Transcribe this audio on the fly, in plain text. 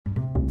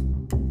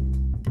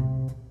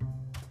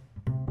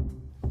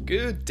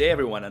Good day,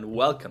 everyone, and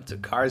welcome to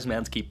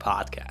Karsmansky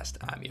Podcast.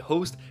 I'm your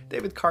host,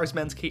 David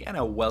Karsmansky, and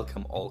I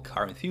welcome all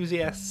car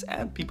enthusiasts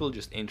and people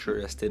just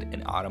interested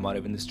in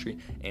automotive industry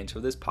into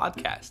this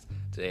podcast.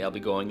 Today, I'll be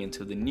going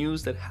into the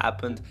news that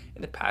happened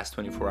in the past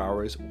 24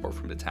 hours or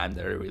from the time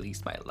that I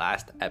released my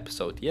last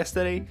episode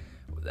yesterday.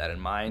 With that in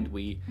mind,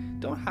 we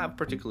don't have a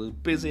particularly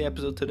busy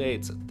episode today.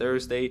 It's a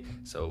Thursday,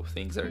 so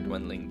things are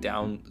dwindling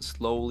down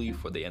slowly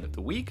for the end of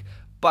the week.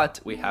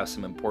 But we have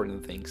some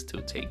important things to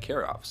take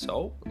care of,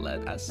 so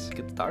let us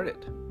get started.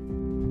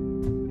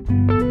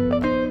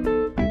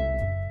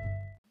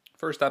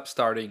 First up,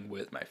 starting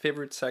with my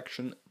favorite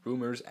section,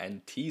 rumors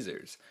and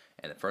teasers.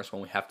 And the first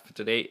one we have for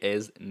today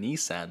is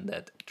Nissan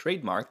that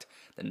trademarked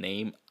the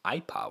name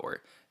iPower,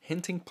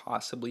 hinting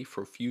possibly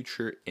for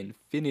future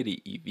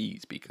Infiniti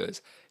EVs,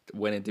 because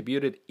when it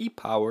debuted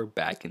e-Power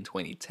back in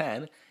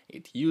 2010,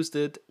 it used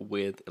it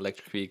with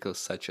electric vehicles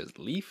such as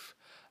Leaf,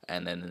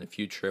 and then in the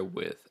future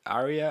with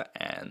Ariya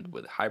and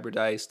with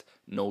hybridized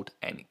Note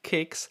and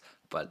Kicks.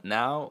 But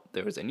now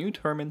there's a new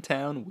term in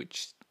town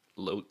which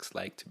looks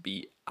like to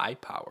be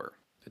iPower.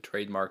 The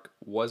trademark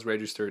was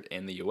registered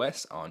in the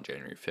US on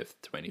January 5th,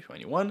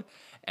 2021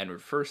 and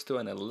refers to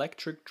an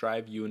electric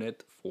drive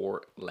unit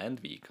for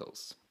land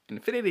vehicles.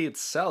 Infiniti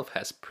itself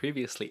has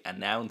previously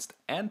announced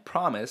and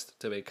promised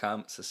to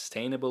become a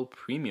sustainable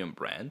premium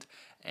brand,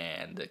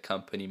 and the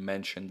company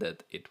mentioned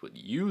that it would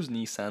use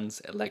Nissan's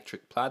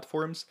electric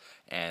platforms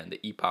and the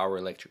e-Power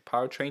electric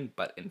powertrain,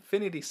 but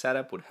Infiniti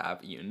setup would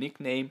have a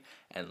unique name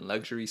and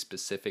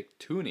luxury-specific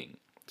tuning.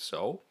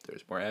 So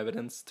there's more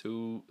evidence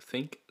to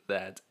think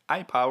that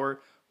iPower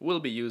will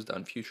be used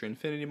on future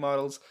Infiniti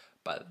models,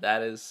 but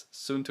that is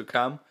soon to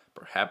come,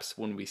 perhaps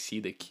when we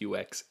see the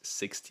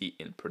QX60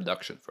 in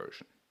production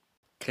version.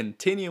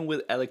 Continuing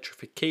with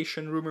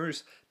electrification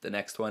rumors, the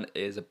next one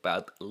is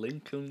about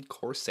Lincoln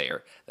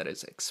Corsair that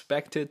is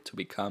expected to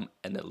become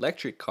an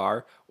electric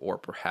car or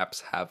perhaps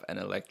have an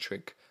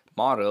electric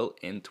model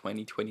in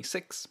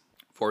 2026.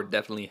 Ford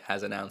definitely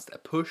has announced a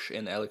push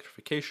in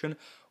electrification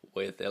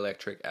with the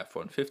electric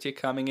F-150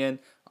 coming in,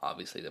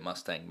 obviously the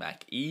Mustang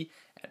Mach-E,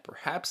 and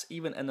perhaps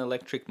even an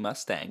electric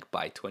Mustang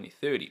by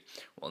 2030.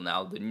 Well,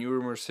 now the new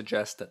rumors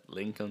suggest that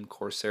Lincoln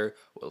Corsair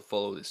will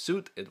follow the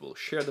suit. It will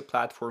share the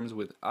platforms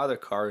with other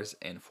cars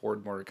in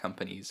Ford Motor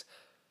Company's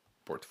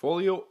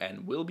portfolio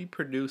and will be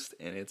produced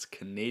in its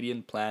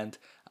Canadian plant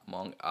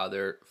among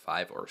other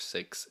 5 or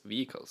 6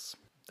 vehicles.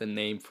 The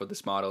name for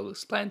this model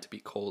is planned to be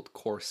called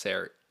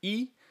Corsair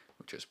E,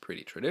 which is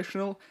pretty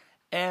traditional,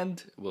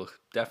 and we'll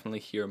definitely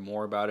hear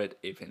more about it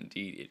if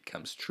indeed it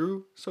comes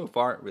true. So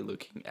far, we're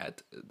looking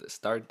at the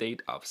start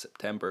date of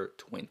September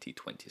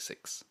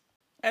 2026.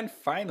 And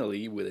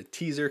finally, with a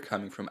teaser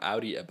coming from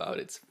Audi about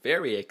its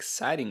very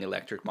exciting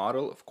electric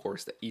model, of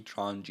course the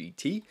e-tron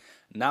GT,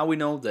 now we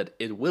know that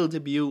it will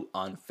debut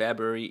on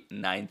February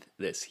 9th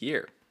this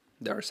year.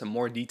 There are some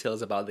more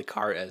details about the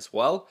car as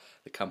well.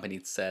 The company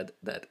said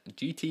that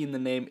GT in the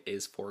name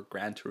is for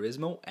Gran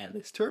Turismo, and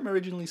this term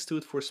originally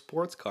stood for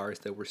sports cars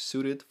that were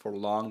suited for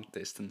long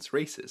distance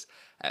races.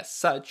 As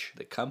such,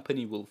 the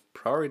company will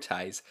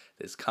prioritize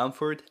this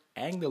comfort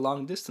and the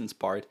long distance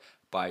part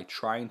by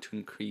trying to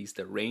increase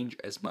the range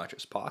as much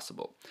as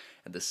possible.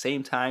 At the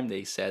same time,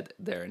 they said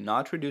they're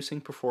not reducing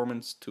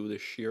performance to the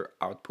sheer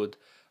output,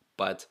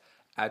 but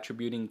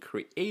attributing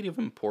creative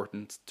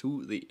importance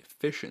to the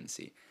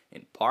efficiency,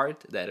 in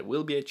part that it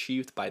will be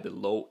achieved by the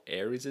low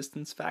air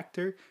resistance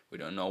factor. We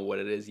don't know what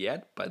it is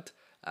yet, but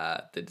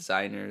the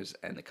designers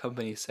and the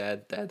company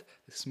said that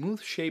the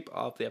smooth shape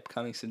of the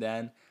upcoming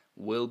sedan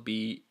will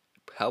be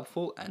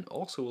helpful and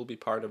also will be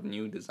part of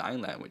new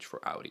design language for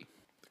Audi.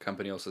 The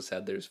company also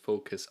said there's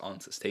focus on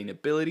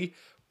sustainability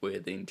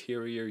with the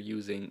interior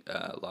using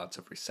lots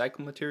of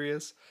recycled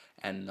materials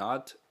and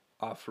not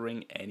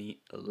offering any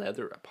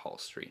leather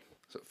upholstery.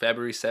 So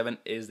February 7th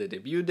is the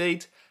debut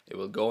date. It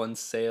will go on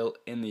sale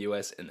in the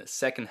US in the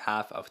second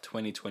half of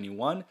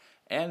 2021,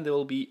 and there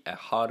will be a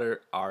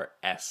hotter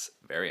RS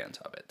variant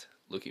of it.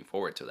 Looking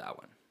forward to that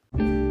one.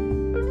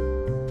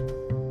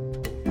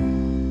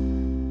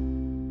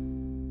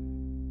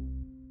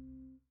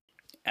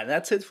 And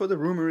that's it for the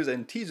rumors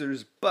and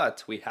teasers,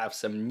 but we have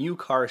some new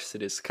cars to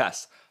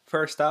discuss.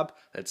 First up,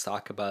 let's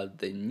talk about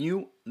the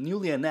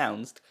newly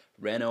announced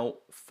Renault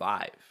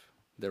 5.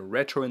 The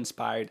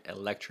retro-inspired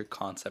electric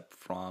concept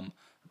from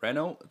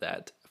Renault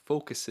that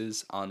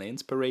focuses on the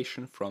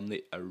inspiration from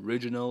the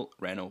original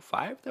Renault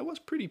 5 that was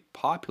pretty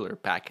popular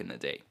back in the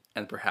day.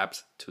 And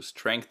perhaps to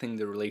strengthen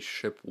the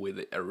relationship with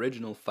the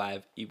original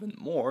 5 even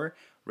more,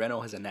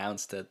 Renault has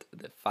announced that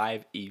the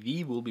 5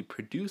 EV will be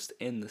produced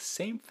in the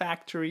same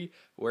factory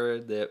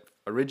where the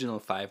original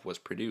 5 was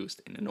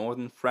produced, in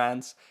northern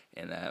France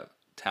in a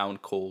town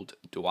called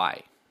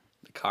Douai.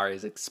 The car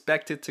is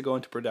expected to go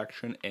into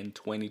production in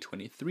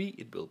 2023.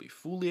 It will be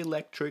fully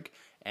electric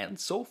and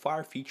so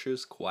far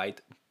features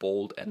quite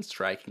bold and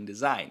striking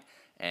design.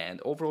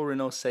 And overall,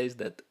 Renault says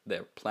that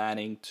they're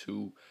planning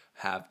to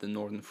have the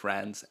northern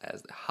France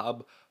as the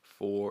hub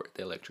for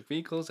the electric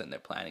vehicles, and they're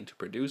planning to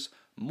produce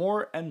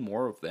more and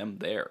more of them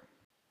there.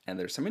 And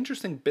there's some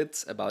interesting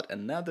bits about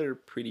another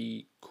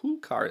pretty cool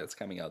car that's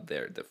coming out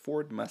there, the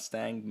Ford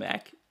Mustang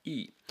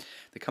Mach-E.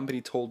 The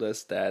company told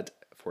us that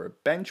for a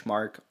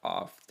benchmark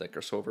of the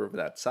crossover of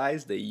that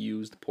size, they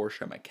used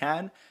Porsche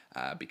Macan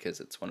because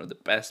it's one of the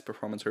best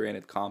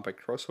performance-oriented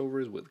compact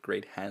crossovers with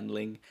great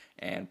handling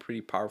and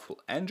pretty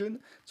powerful engine.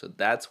 So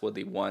that's what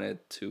they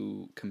wanted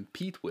to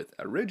compete with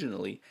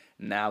originally.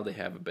 Now they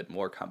have a bit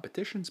more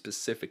competition,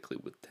 specifically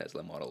with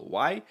Tesla Model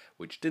Y,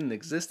 which didn't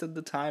exist at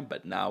the time,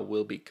 but now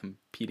will be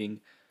competing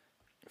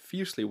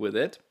fiercely with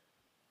it.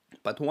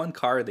 But one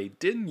car they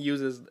didn't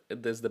use as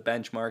the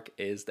benchmark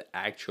is the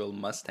actual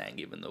Mustang.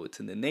 Even though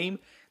it's in the name,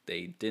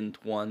 they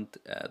didn't want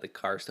the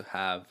cars to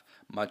have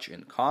much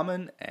in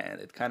common, and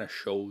it kind of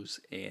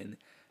shows in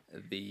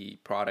the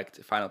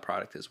final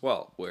product as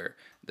well, where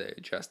they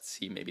just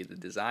see maybe the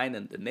design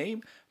and the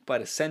name,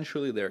 but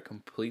essentially they're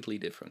completely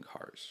different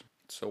cars.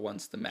 So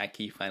once the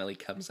Mach-E finally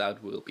comes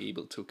out, we'll be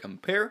able to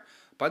compare,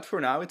 but for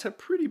now it's a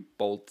pretty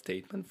bold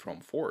statement from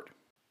Ford.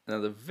 Now,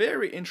 the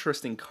very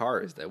interesting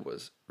cars that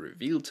was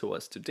revealed to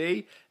us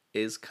today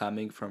is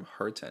coming from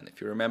Hurton. If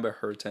you remember,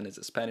 Hurton is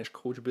a Spanish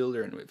coach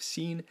builder, and we've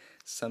seen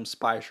some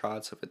spy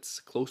shots of its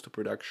close to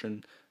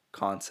production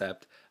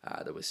concept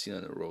that was seen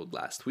on the road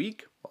last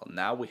week. Well,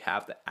 now we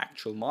have the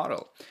actual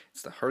model.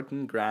 It's the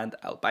Hurton Grand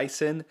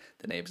Albaycin.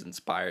 The name is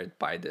inspired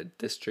by the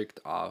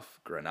district of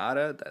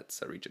Granada,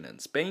 that's a region in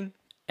Spain,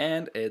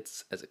 and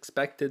it's, as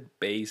expected,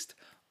 based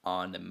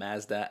on the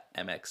Mazda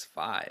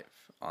MX-5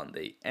 on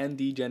the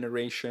ND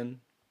generation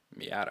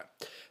Miata.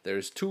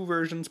 There's two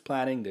versions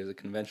planning. There's a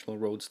conventional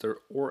roadster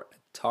or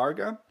a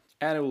Targa,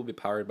 and it will be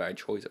powered by a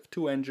choice of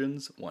two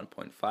engines,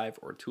 1.5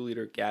 or 2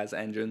 liter gas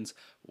engines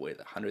with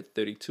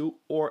 132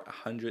 or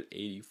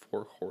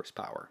 184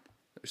 horsepower.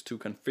 There's two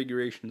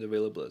configurations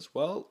available as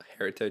well: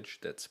 Heritage,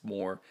 that's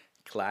more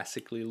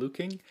classically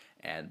looking,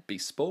 and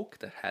Bespoke,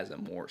 that has a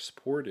more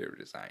sportier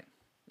design.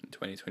 In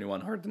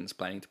 2021, Hurton is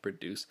planning to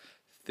produce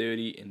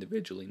 30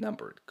 individually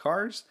numbered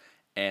cars,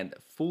 and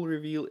a full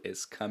reveal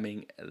is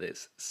coming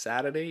this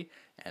Saturday,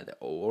 and the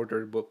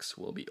order books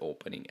will be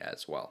opening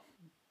as well.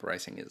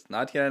 Pricing is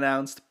not yet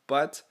announced,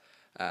 but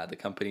the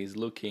company is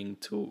looking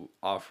to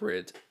offer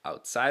it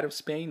outside of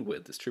Spain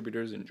with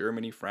distributors in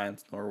Germany,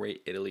 France, Norway,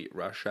 Italy,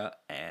 Russia,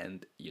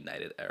 and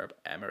United Arab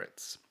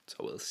Emirates. So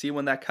we'll see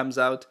when that comes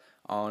out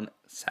on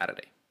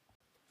Saturday.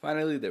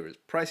 Finally, there is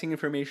pricing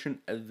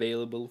information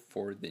available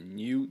for the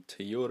new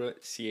Toyota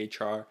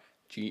CHR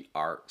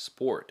GR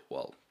Sport.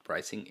 Well,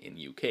 pricing in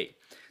UK. It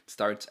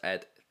starts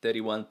at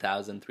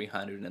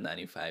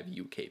 31,395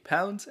 UK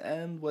pounds,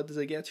 and what does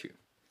it get you?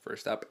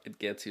 First up, it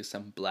gets you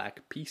some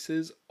black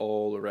pieces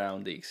all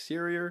around the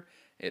exterior.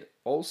 It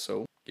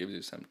also gives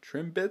you some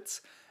trim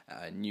bits,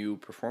 new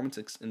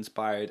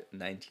performance-inspired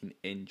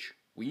 19-inch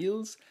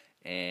wheels,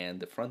 and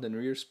the front and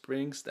rear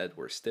springs that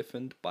were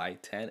stiffened by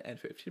 10 and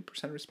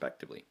 15%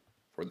 respectively.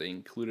 For the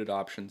included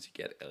options, you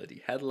get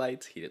LED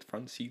headlights, heated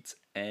front seats,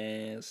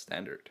 and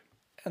standard.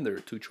 And there are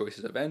two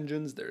choices of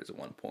engines. There's a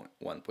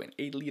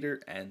 1.8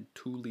 liter and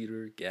 2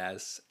 liter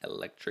gas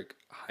electric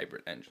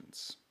hybrid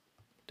engines.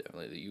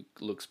 Definitely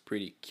looks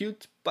pretty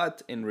cute,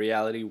 but in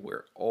reality,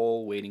 we're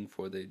all waiting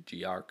for the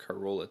GR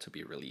Corolla to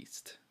be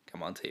released.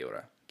 Come on,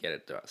 Toyota, get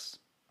it to us.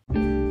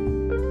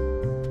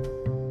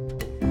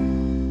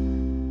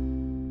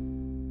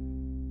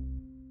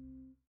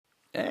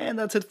 And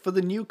that's it for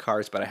the new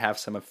cars, but I have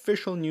some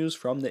official news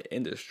from the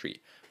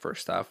industry.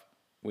 First off,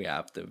 we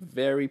have the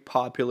very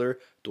popular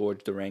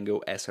Dodge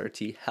Durango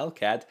SRT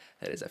Hellcat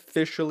that is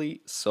officially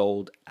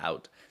sold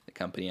out. The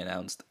company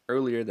announced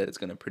earlier that it's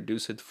going to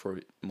produce it for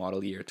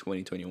model year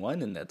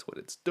 2021, and that's what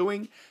it's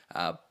doing.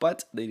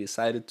 But they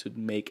decided to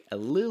make a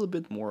little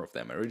bit more of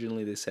them.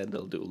 Originally, they said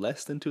they'll do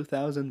less than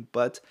 2,000,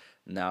 but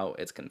now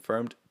it's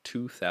confirmed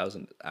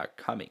 2,000 are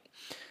coming.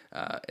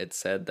 It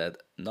said that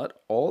not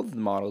all the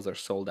models are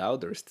sold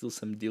out. There are still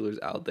some dealers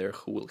out there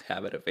who will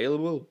have it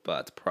available,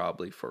 but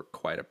probably for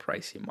quite a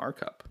pricey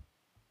markup.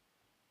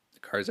 The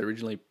car is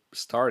originally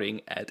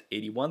starting at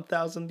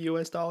 81,000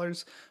 US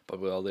dollars, but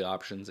with all the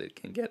options, it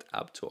can get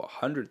up to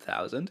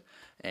 100,000.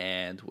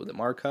 And with the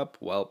markup,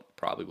 well,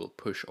 probably will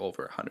push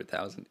over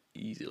 100,000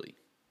 easily.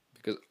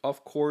 Because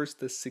of course,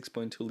 the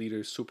 6.2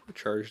 liter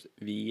supercharged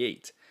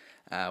V8.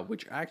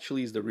 Which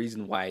actually is the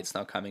reason why it's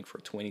now coming for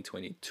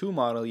 2022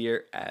 model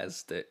year,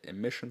 as the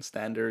emission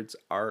standards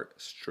are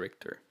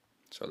stricter.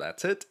 So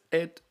that's it.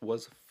 It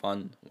was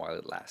fun while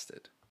it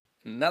lasted.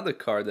 Another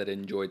car that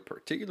enjoyed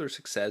particular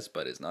success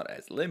but is not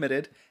as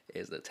limited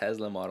is the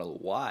Tesla Model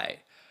Y,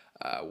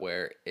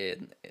 where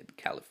in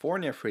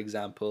California, for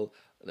example,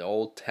 the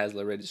old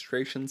Tesla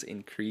registrations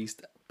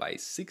increased by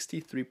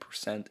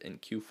 63% in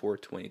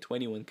Q4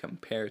 2020 when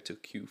compared to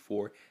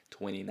Q4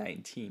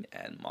 2019,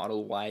 and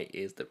Model Y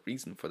is the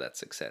reason for that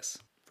success.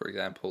 For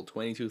example,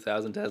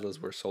 22,000 Teslas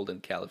were sold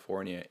in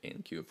California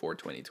in Q4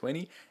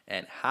 2020,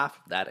 and half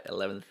of that,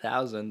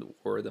 11,000,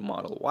 were the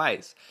Model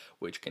Ys,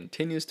 which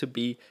continues to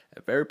be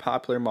a very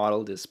popular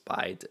model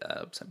despite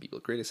some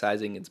people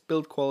criticizing its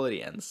build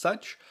quality and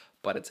such.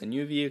 but it's a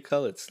new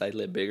vehicle. It's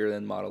slightly bigger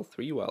than Model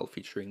 3 while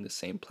featuring the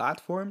same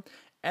platform,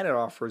 and it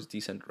offers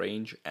decent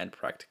range and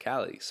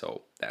practicality,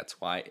 so that's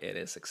why it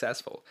is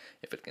successful.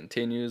 If it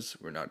continues,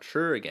 we're not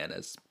sure. Again,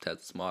 as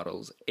Tesla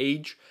models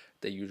age,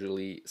 they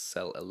usually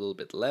sell a little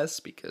bit less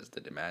because the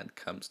demand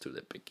comes to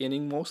the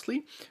beginning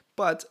mostly,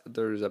 but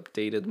there's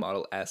updated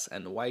Model S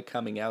and Y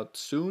coming out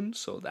soon,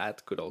 so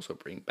that could also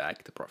bring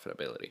back the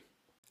profitability.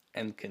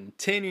 And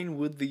continuing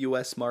with the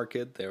US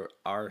market, there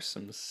are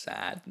some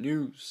sad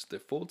news. The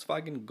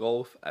Volkswagen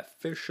Golf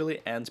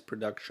officially ends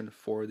production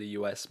for the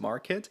US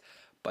market,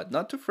 but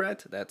not to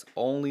fret, that's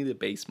only the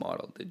base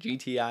model. The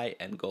GTI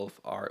and Golf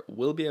R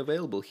will be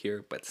available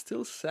here, but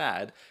still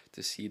sad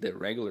to see the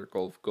regular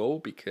Golf go,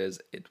 because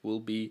it will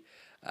be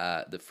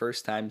the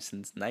first time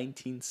since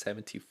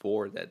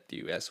 1974 that the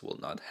US will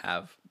not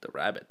have the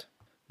Rabbit.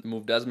 The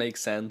move does make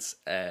sense,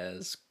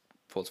 as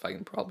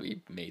Volkswagen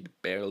probably made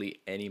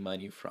barely any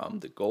money from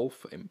the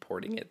Golf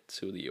importing it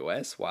to the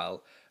US,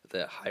 while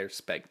the higher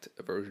spec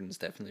versions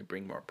definitely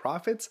bring more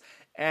profits.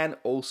 And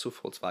also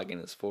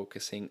Volkswagen is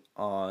focusing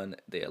on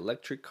the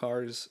electric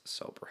cars,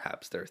 so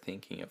perhaps they're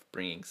thinking of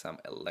bringing some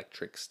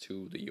electrics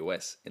to the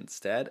US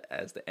instead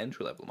as the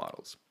entry-level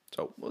models.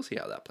 So we'll see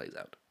how that plays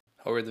out.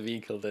 However, the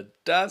vehicle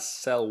that does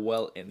sell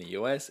well in the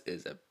US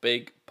is a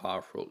big,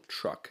 powerful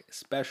truck,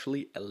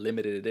 especially a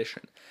limited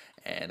edition.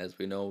 And as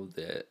we know,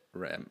 the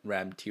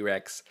Ram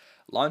T-Rex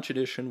launch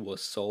edition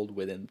was sold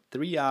within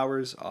 3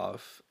 hours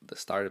of the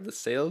start of the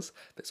sales.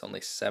 There's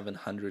only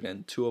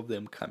 702 of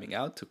them coming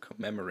out to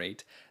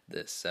commemorate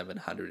the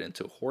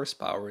 702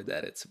 horsepower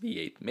that its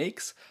V8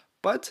 makes.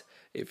 But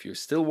if you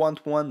still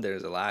want one,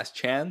 there's a last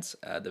chance.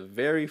 The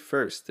very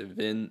first, the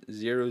VIN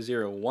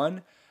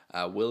 001,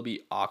 will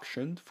be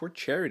auctioned for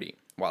charity,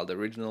 while the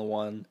original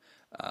one,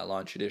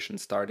 launch edition,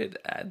 started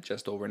at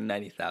just over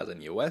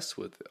 90,000 US.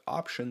 With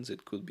options,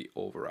 it could be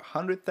over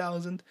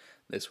 100,000.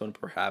 This one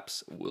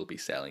perhaps will be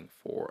selling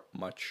for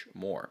much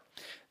more.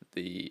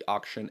 The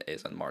auction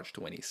is on March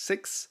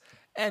 26th,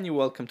 and you're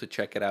welcome to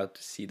check it out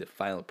to see the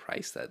final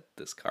price that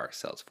this car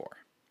sells for.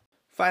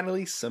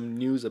 Finally, some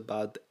news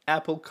about the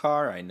Apple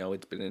Car. I know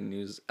it's been in the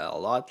news a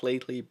lot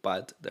lately,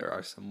 but there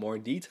are some more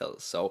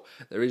details. So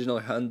the original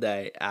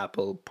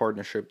Hyundai-Apple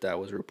partnership that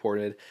was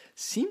reported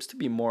seems to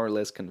be more or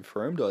less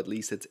confirmed, or at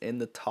least it's in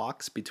the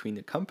talks between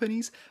the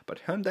companies.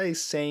 But Hyundai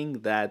is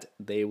saying that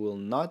they will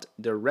not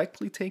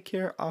directly take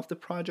care of the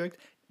project.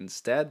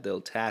 Instead,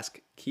 they'll task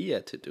Kia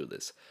to do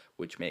this,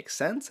 which makes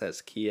sense,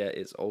 as Kia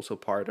is also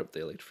part of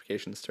the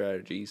electrification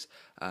strategies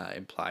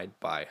implied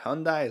by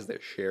Hyundai, as they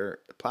share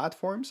the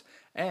platforms.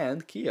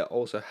 And Kia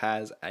also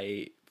has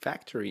a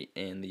factory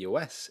in the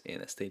US,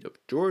 in the state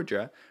of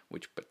Georgia,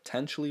 which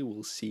potentially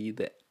will see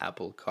the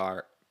Apple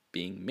Car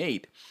being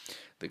made.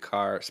 The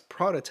car's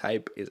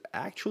prototype is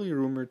actually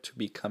rumored to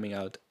be coming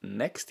out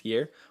next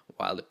year,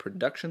 while the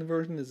production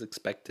version is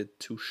expected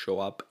to show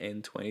up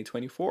in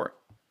 2024.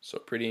 So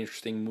pretty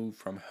interesting move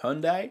from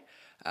Hyundai.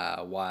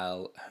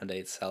 While Hyundai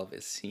itself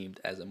is seen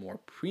as a more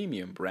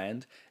premium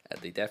brand,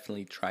 they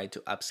definitely tried to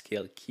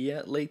upscale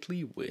Kia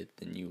lately with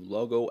the new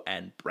logo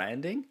and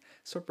branding,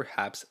 so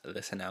perhaps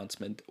this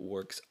announcement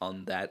works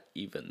on that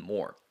even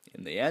more.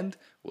 In the end,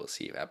 we'll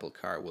see if Apple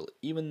Car will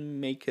even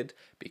make it,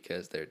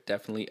 because there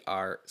definitely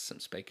are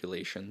some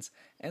speculations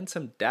and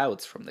some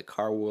doubts from the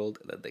car world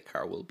that the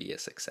car will be a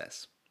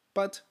success.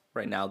 But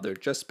right now they're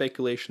just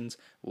speculations.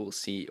 We'll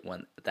see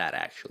when that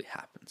actually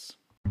happens.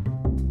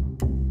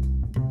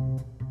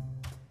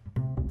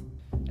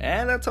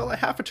 And that's all I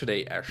have for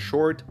today. A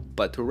short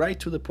but right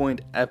to the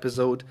point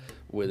episode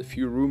with a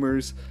few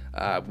rumors,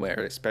 where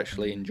I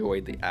especially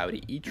enjoyed the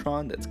Audi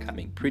e-tron that's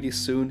coming pretty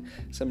soon.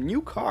 Some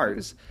new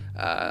cars,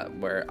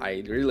 where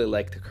I really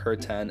like the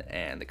Curtain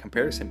and the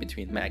comparison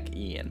between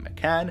Mach-E and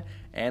Macan,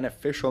 and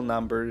official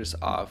numbers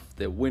of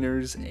the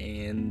winners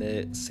in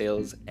the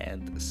sales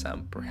and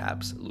some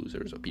perhaps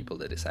losers or people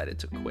that decided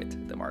to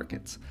quit the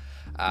markets.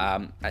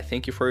 I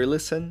thank you for your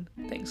listen.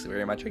 Thanks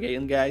very much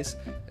again, guys.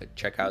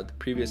 Check out the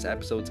previous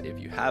episodes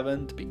if you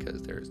haven't,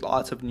 because there's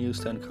lots of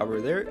news to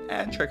uncover there,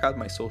 and check out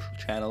my social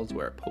channels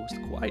where I post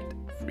quite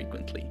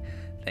frequently.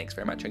 Thanks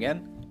very much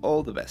again.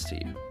 All the best to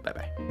you. Bye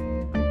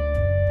bye.